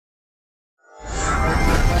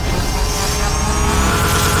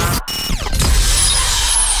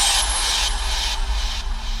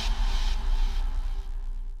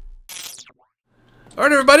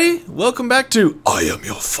everybody! Welcome back to I Am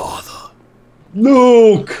Your Father.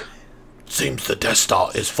 Luke! Seems the Death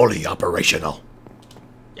Star is fully operational.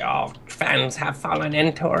 Your fans have fallen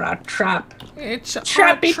into a trap. It's a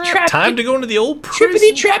trappy. Time to go into the old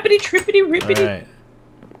prison. Trippity, rippity. Alright.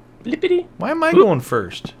 Blippity. Why am I going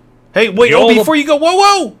first? Hey, wait, before you go,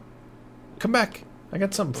 whoa! Come back. I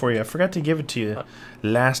got something for you. I forgot to give it to you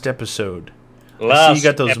last episode. I see you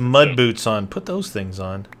got those mud boots on. Put those things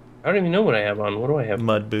on. I don't even know what I have on. What do I have?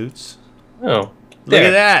 Mud boots. Oh. Look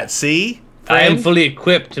at that, see? I am fully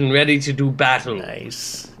equipped and ready to do battle.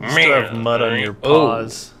 Nice. You still have mud on your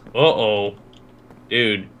paws. Uh-oh.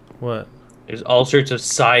 Dude. What? There's all sorts of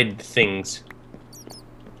side things.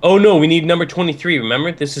 Oh no, we need number 23,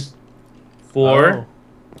 remember? This is 4. Oh.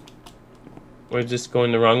 We're just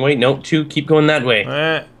going the wrong way. No, 2, keep going that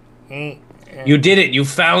way. You did it. You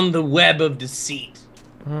found the web of deceit.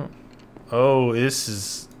 Oh, this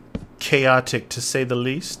is chaotic to say the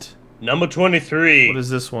least. Number 23. What is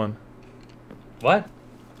this one? What?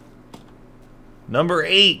 Number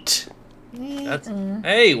 8. That's,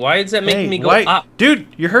 hey, why is that making me go up? Dude,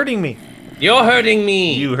 you're hurting me. You're hurting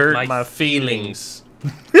me. You hurt my feelings.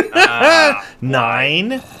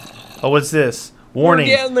 9. Oh, what's this? Warning.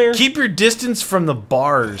 We're getting there. Keep your distance from the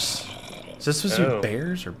bars. Is this supposed to be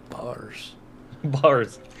bears or bars?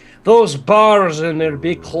 Bars. Those bars and their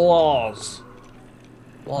big claws.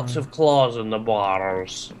 Lots of claws in the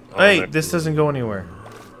bars. Hey, this doesn't go anywhere.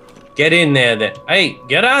 Get in there then. Hey,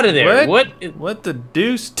 get out of there. What the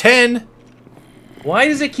deuce? 10. Why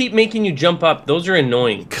does it keep making you jump up? Those are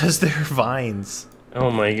annoying. Because they're vines.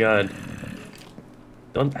 Oh my god.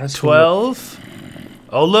 Don't ask 12.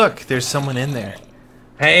 Oh look, there's someone in there.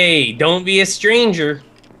 Hey, don't be a stranger.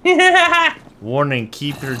 Warning,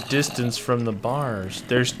 keep your distance from the bars.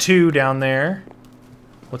 There's 2 down there.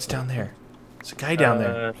 What's down there? There's a guy down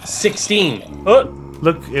there. 16. Oh.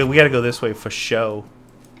 Look, we gotta go this way for show.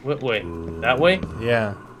 What way? That way?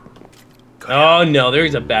 Yeah. Oh no,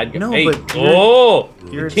 there's a bad guy. No, hey, but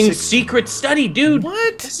you're King's secret study, dude.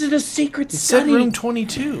 What? This is a secret It study. said room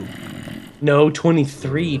 22. No,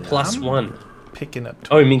 23 plus 1. Picking up.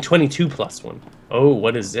 Oh, I mean 22 plus 1. Oh,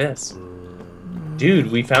 what is this?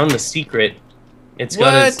 Dude, we found the secret. It's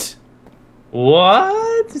got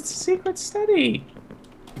What? It's a secret study.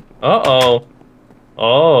 Uh-oh.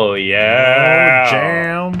 Oh, yeah. Oh,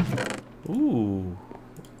 jam. Ooh.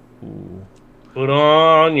 Put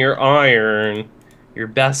on your iron. Your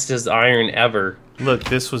bestest iron ever. Look,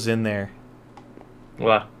 this was in there.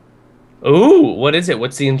 What? Ooh, what is it?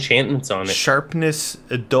 What's the enchantments on it? Sharpness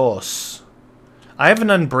dos. I have an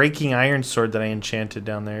unbreaking iron sword that I enchanted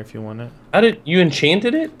down there if you want it. How did you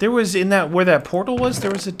enchanted it? There was where that portal was,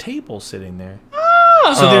 there was a table sitting there.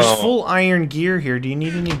 Oh. So there's full iron gear here. Do you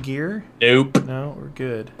need any gear? Nope. No, we're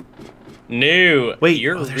good. No. Wait,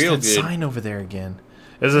 you're there's real that good. sign over there again.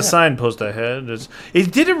 There's a signpost ahead.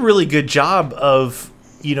 It did a really good job of,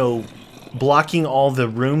 blocking all the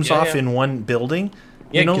rooms off in one building.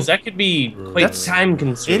 Yeah, because that could be quite time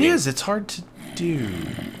consuming. It is. It's hard to do.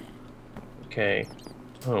 Okay.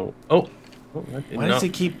 Oh. Why does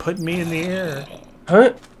it keep putting me in the air?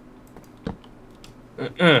 Huh?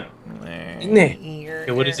 Okay,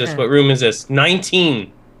 what is this? What room is this?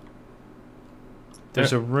 19.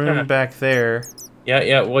 There's a room back there.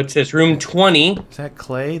 Yeah. What's this? Room 20. Is that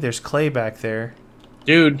clay? There's clay back there.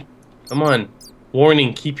 Dude, come on.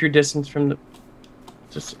 Warning, keep your distance from the...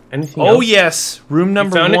 Just anything else? Oh, yes. Room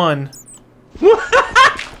number 1.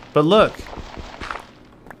 But look.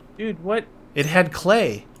 Dude, what? It had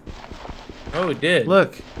clay. Oh, it did.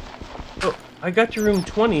 Look. Oh, I got to room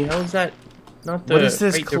 20. How is that not the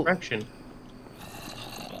right direction?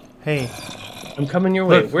 Hey. I'm coming your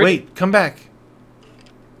way. Look, wait, come back.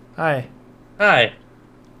 Hi. Hi.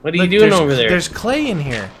 What are you doing over there? There's clay in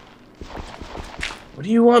here. What do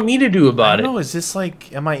you want me to do about it? I don't know. Is this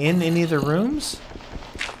like... Am I in any of the rooms?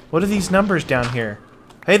 What are these numbers down here?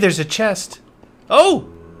 Hey, there's a chest. Oh!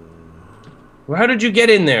 Well, how did you get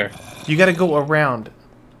in there? You gotta go around.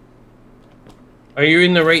 Are you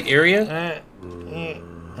in the right area?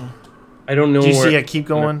 I don't know. Do you see? I keep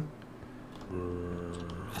going.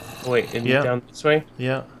 Wait, down this way?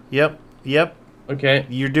 Yeah. Yep. Okay.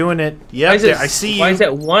 You're doing it. Yep. I see you. Why is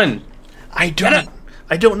that 1? I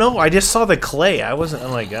don't know. I just saw the clay. I wasn't I'm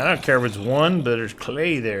like, I don't care if it's 1, but there's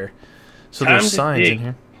clay there. So there's signs in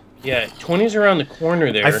here. Yeah, 20's around the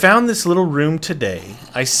corner there. I found this little room today.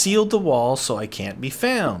 I sealed the wall so I can't be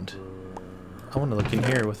found. I want to look in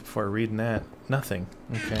here before reading that. Nothing.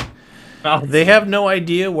 Okay. They have no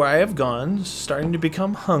idea where I have gone. Starting to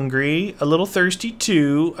become hungry. A little thirsty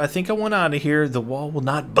too. I think I want out of here. The wall will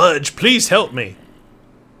not budge. Please help me.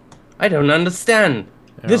 I don't understand.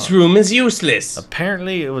 This room is useless.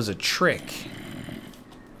 Apparently, it was a trick.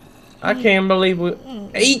 I can't believe we...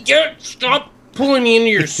 Hey, stop pulling me into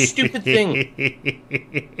your stupid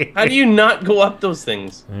thing. How do you not go up those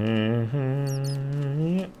things? Do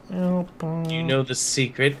you know the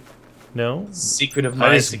secret? No. The secret of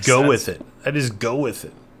my success. I just go with it. I just go with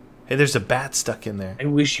it. Hey, there's a bat stuck in there. I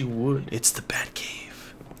wish you would. It's the bat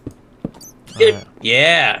cave.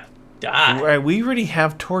 Yeah. Die. All right, we already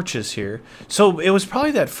have torches here. So it was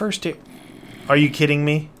probably that first day. Are you kidding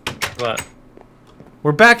me? What?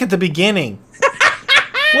 We're back at the beginning.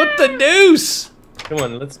 What the deuce? Come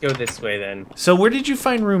on, let's go this way then. So where did you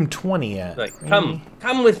find room 20 at? Like,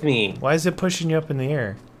 come with me. Why is it pushing you up in the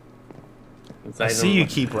air? I see you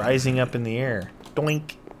keep rising up in the air.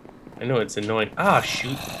 Doink. I know, it's annoying. Ah,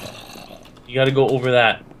 shoot. You gotta go over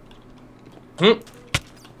that.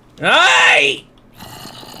 Hey!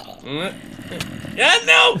 Yeah,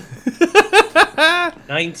 no!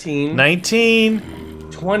 19. 19.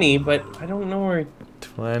 20, but I don't know where...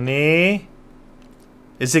 20.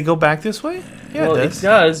 Does it go back this way? Yeah, well, it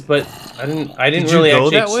does, but I didn't Did really you go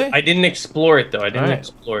actually... that way? I didn't explore it, though. I didn't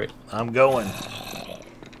explore it. I'm going.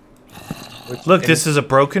 Look, this is a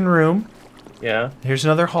broken room. Yeah. Here's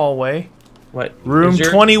another hallway. What? Room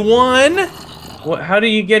 21. What? How do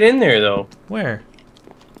you get in there, though? Where?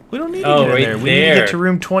 We don't need to get in there. We need to get to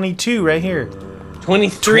room 22 right here.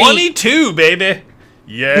 23. 22, baby.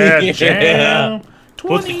 Yeah, jam. 22.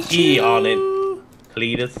 Put the key on it,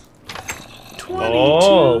 Cletus. 22.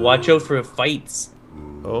 Oh, watch out for fights.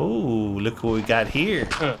 Oh, look what we got here.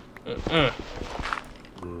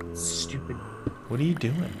 Stupid. What are you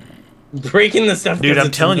doing? Breaking the stuff. Dude,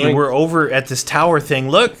 I'm telling you, we're over at this tower thing.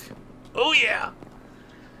 Look. Oh, yeah.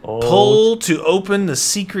 Oh. Pull to open the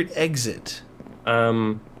secret exit.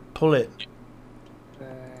 Pull it.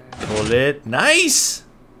 Pull it. Nice.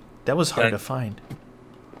 That was hard to find.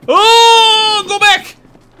 Oh, go back.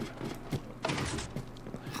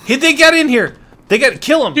 Hey, they got in here. They got to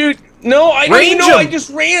kill him. Dude, no, I didn't know. I just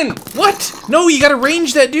ran. What? No, you got to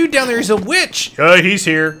range that dude down there. He's a witch. He's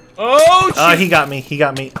here. Oh, shit. He got me. He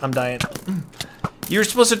got me. I'm dying. You were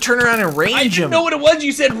supposed to turn around and range him. I didn't know what it was.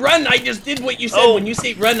 You said run. I just did what you said. When you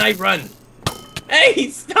say run, I run. Hey,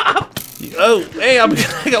 stop. Oh, hey,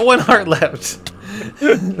 I got one heart left.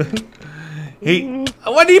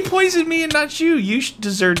 Why did he poison me and not you? You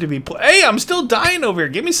deserve to be Hey, I'm still dying over here.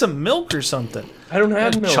 Give me some milk or something. I don't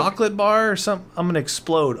have milk. Chocolate bar or something. I'm going to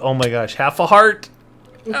explode. Oh my gosh. Half a heart.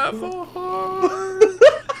 Half a heart.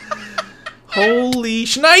 Holy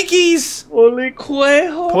shnikes. Holy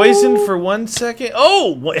quail. Poisoned for 1 second.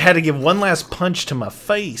 Oh, had to give one last punch to my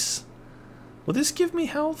face. Will this give me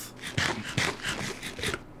health?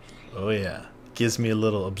 Oh yeah. Gives me a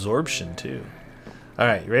little absorption too.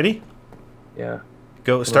 Alright, you ready? Yeah.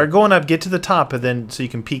 Go. Start going up, get to the top, and then so you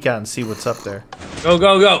can peek out and see what's up there. Go,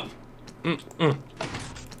 go, go.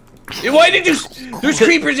 Why did you... There's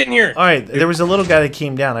creepers in here. Alright, there was a little guy that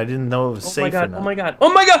came down. I didn't know it was safe or not. Oh my god.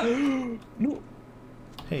 Oh my god. No.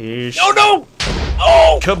 Hey, no, no.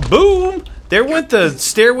 Oh. Kaboom. There went the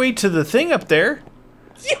stairway to the thing up there.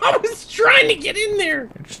 I was trying to get in there.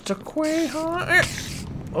 It's a quay, huh?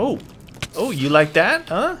 Oh. Oh, you like that,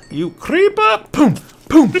 huh? You creep up. Boom.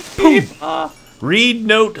 Boom. Boom. Read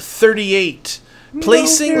note 38.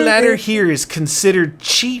 Placing ladder here is considered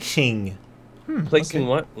cheating. Placing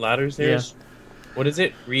what? Ladders there? Yeah. What is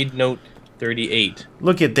it? Read note 38.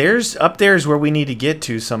 Look at up there is where we need to get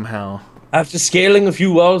to somehow. After scaling a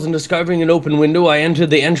few walls and discovering an open window, I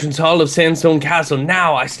entered the entrance hall of Sandstone Castle.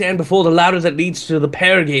 Now, I stand before the ladder that leads to the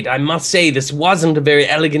Pear Gate. I must say, this wasn't a very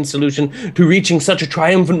elegant solution to reaching such a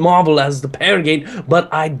triumphant marvel as the Pear Gate, but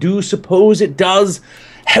I do suppose it does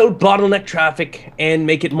help bottleneck traffic and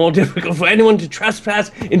make it more difficult for anyone to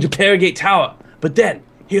trespass into Pear Gate Tower. But then,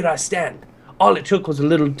 here I stand. All it took was a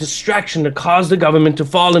little distraction to cause the government to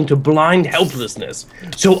fall into blind helplessness.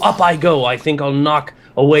 So up I go. I think I'll knock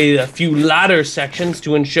away a few ladder sections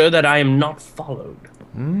to ensure that I am not followed.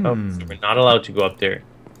 Oh, so we're not allowed to go up there.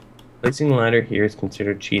 Placing the ladder here is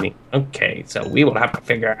considered cheating. Okay, so we will have to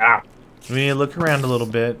figure it out. We need to look around a little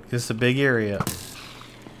bit. It's a big area.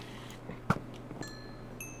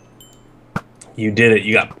 You did it.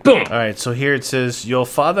 You got boom. All right, so here it says, your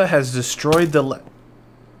father has destroyed the...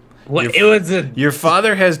 What? Your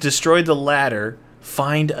father has destroyed the ladder.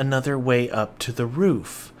 Find another way up to the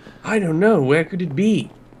roof. I don't know. Where could it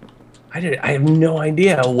be? I have no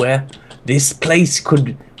idea where this place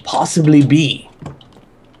could possibly be.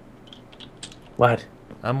 What?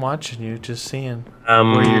 I'm watching you, just seeing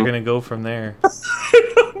where you're gonna go from there.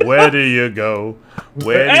 Where do you go?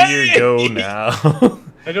 Where do you go now?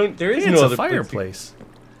 I don't. There is no other it's a fireplace.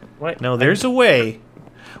 What? No, there's a way.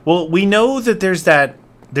 Well, we know that there's that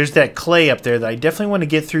clay up there that I definitely want to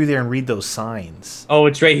get through there and read those signs. Oh,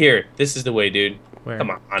 it's right here. This is the way, dude. Where?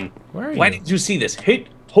 Come on. Where are you? Why didn't you see this? Hit.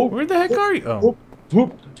 Hope. Where the heck are you? Oh.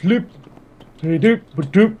 Whoop. Flip. Hey, doop.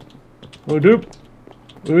 Doop. Doop.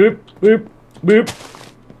 Whip. Whip. Whip.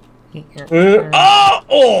 Oh!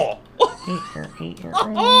 Oh!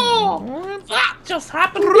 That just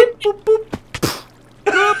happened.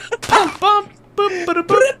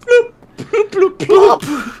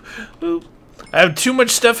 I have too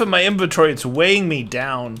much stuff in my inventory. It's weighing me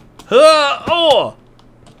down. Oh!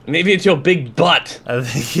 Maybe it's your big butt. I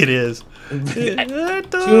think it is. Too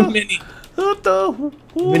many.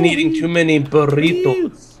 Been eating too many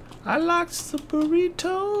burritos. I like the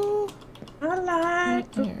burrito. I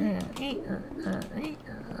like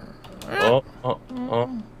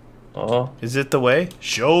Oh. Is it the way?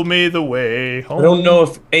 Show me the way home. I don't know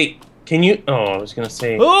if... Hey, can you... Oh, I was going to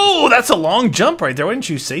say... Oh, that's a long jump right there. Why didn't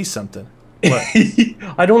you say something? What?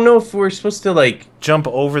 I don't know if we're supposed to, like... Jump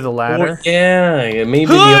over the ladder? Yeah, maybe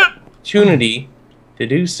the opportunity to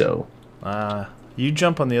do so. You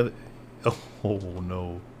jump on the other... Oh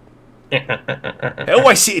no. Oh,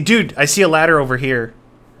 I see... Dude, I see a ladder over here.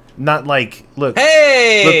 Not like... Look.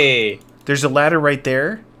 Hey! Look, there's a ladder right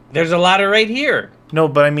there. There's a ladder right here. No,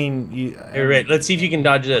 but I mean... You're right. Let's see if you can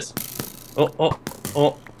dodge this.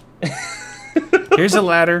 Oh. Here's a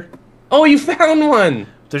ladder. Oh, you found one.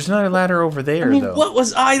 There's not a ladder over there, though. What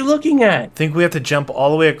was I looking at? I think we have to jump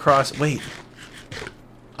all the way across. Wait.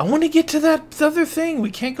 I want to get to that other thing.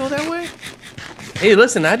 We can't go that way? Hey,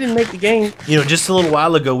 listen, I didn't make the game. You know, just a little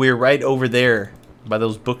while ago, we were right over there by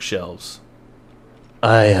those bookshelves.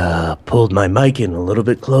 I pulled my mic in a little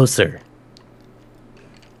bit closer.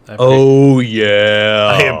 Oh,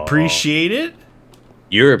 yeah. I appreciate it.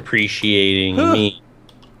 You're appreciating me.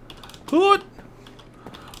 What?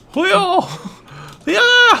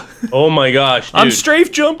 Yeah. Oh my gosh, dude. I'm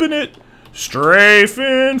strafe jumping it.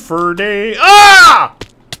 Strafing for day. Ah!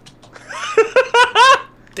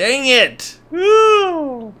 Dang it.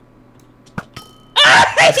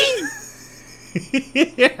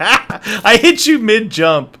 I hit you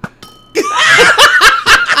mid-jump.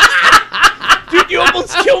 Dude, you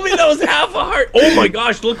almost killed me. That was half a heart. Oh my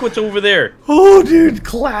gosh, look what's over there. Oh, dude,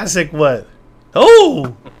 classic what?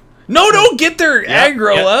 Oh! No, don't get their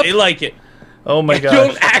aggro up. They like it. Oh my gosh.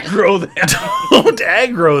 Don't aggro them. Don't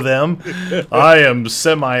aggro them. I am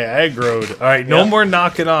semi-aggroed. All right, no more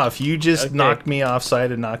knocking off. You just knocked me off, so I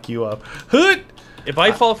had to knock you up. Hoot! If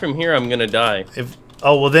I fall from here, I'm gonna die.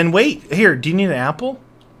 Oh, well then wait. Here, do you need an apple?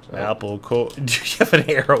 Apple, cool. Do you have an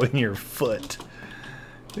arrow in your foot?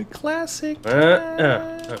 The classic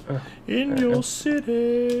in your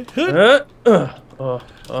city. Hoot!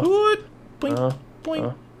 Hoot! Boink,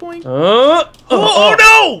 boink, boink. Oh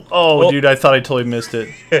no! Oh, dude, I thought I totally missed it.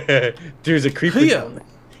 There's a creeper down there.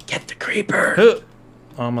 Get the creeper.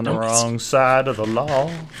 I'm on the wrong side of the law.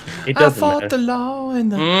 It doesn't I fought the law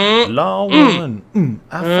and the law won.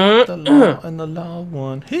 I fought the law and the law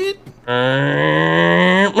won. Hit.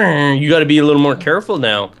 You got to be a little more careful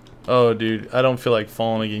now. Oh, dude, I don't feel like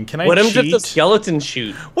falling again. Can I Let him cheat? just a skeleton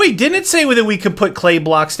shoot. Wait, didn't it say that we could put clay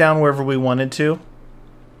blocks down wherever we wanted to?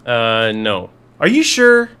 No. Are you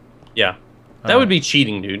sure? Yeah. That would be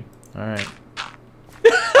cheating, dude. All right.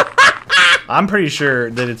 I'm pretty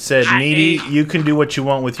sure that it said, Needy, you can do what you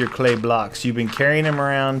want with your clay blocks. You've been carrying them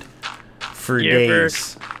around for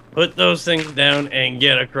days. Put those things down and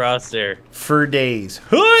get across there. For days.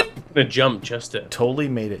 Hoot! I'm gonna jump just to... Totally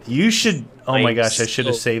made it. You should... Oh my gosh, I should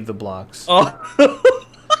have saved the blocks. Oh.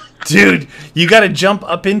 Dude, you gotta jump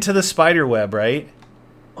up into the spider web, right?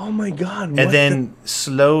 Oh my god. And then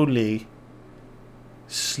slowly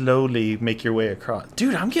make your way across.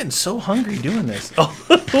 Dude, I'm getting so hungry doing this.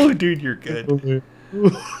 Oh, dude, you're good.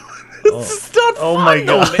 Oh my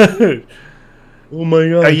god. Oh my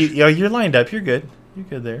god. You're lined up. You're good. You're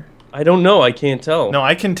good there. I don't know. I can't tell. No,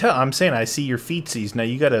 I can tell. I'm saying I see your feetsies. Now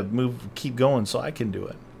you gotta keep going so I can do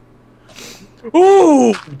it.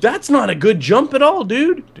 Ooh, that's not a good jump at all,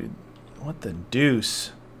 dude. Dude, what the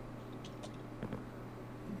deuce?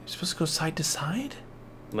 You're supposed to go side to side?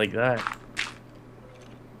 Like that.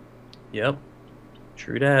 Yep.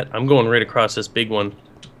 True that. I'm going right across this big one.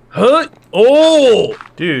 Huh? Oh!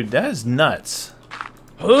 Dude, that is nuts.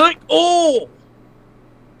 Huh? Oh!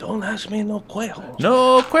 Don't ask me no questions.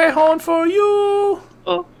 No questions for you!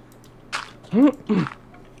 Oh.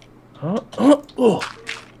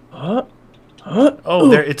 Oh,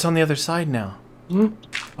 there! It's on the other side now.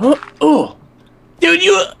 Oh! Dude,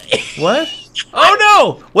 you... What? Oh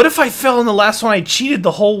no! What if I fell in the last one? I cheated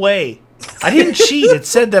the whole way. I didn't cheat. It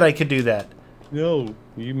said that I could do that. No,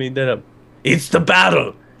 you made that up. It's the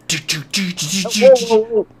battle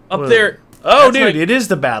Whoa. Up there. Oh, dude, it is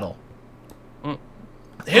the battle.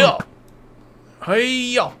 Hill.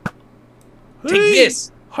 Hey, take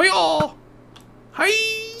this. Hey,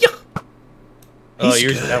 Oh,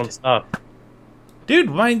 yours bounced up. Dude,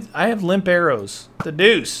 mine. I have limp arrows. The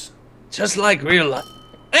deuce. Just like real life.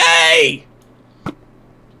 Hey!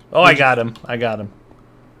 Oh, I got him. I got him.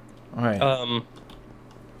 All right.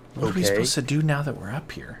 What are we Okay. supposed to do now that we're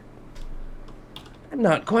up here? I'm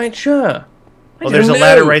not quite sure. Oh, there's a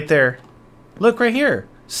ladder right there. Look right here.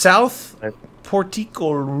 South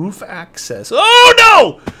portico roof access. Oh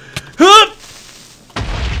no! Hup!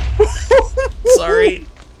 Sorry.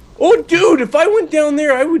 Oh, dude, if I went down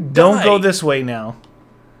there, I would die. Don't go this way now.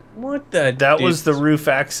 What the? That was the roof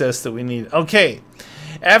access that we need. Okay.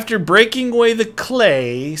 After breaking away the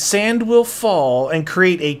clay, sand will fall and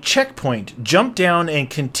create a checkpoint. Jump down and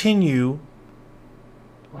continue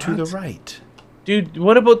to the right. Dude,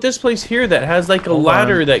 what about this place here that has like a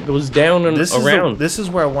ladder that goes down and around? This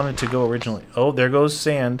is where I wanted to go originally. Oh, there goes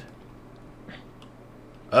sand.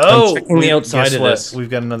 Oh, I'm checking the outside of this. We've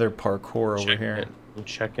got another parkour over here. I'm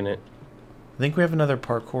checking it. I think we have another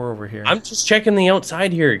parkour over here. I'm just checking the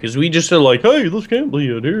outside here because we just are like, hey, let's camp out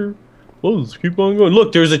here. Well, let's keep on going.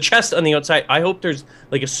 Look, there's a chest on the outside. I hope there's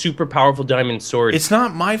like a super powerful diamond sword. It's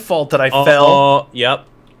not my fault that I fell. Yep.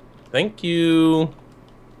 Thank you.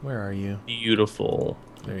 Where are you? Beautiful.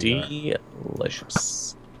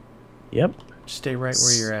 Delicious. Yep. Stay right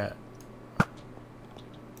where you're at.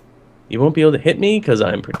 You won't be able to hit me because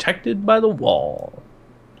I'm protected by the wall.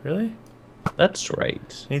 Really? That's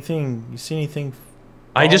right. Anything? You see anything?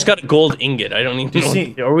 I just got a gold ingot. I don't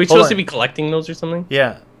even know. Are we supposed to be collecting those or something?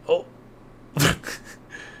 Yeah. Oh.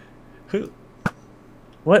 Who?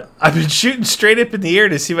 What? I've been shooting straight up in the air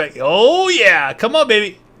to see if I... Oh, yeah. Come on,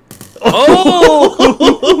 baby. Oh!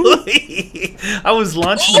 I was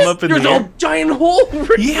launching them up in the air. There's a giant hole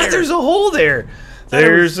right there. There's a hole there.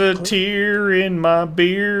 There's a tear in my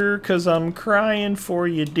beer because I'm crying for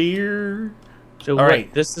you, dear. So all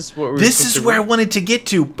right. This is what we're This is where I wanted to get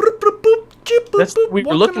to. That's what we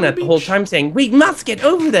were looking at the whole time saying, we must get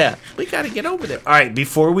over there. We got to get over there. All right,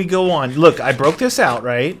 before we go on, look, I broke this out,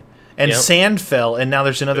 right? And sand fell, and now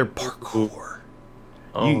there's another parkour.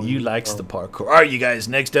 You likes the parkour. All right, you guys,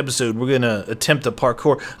 next episode, we're going to attempt the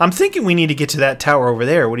parkour. I'm thinking we need to get to that tower over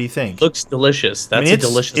there. What do you think? Looks delicious. That's a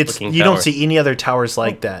delicious looking tower. You don't see any other towers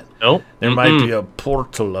like that. Nope. There might be a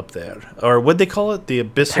portal up there. Or what'd they call it? The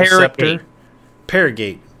Abyssal Scepter?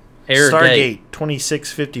 Paragate. Stargate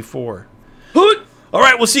 2654. All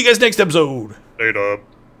right, we'll see you guys next episode. Later.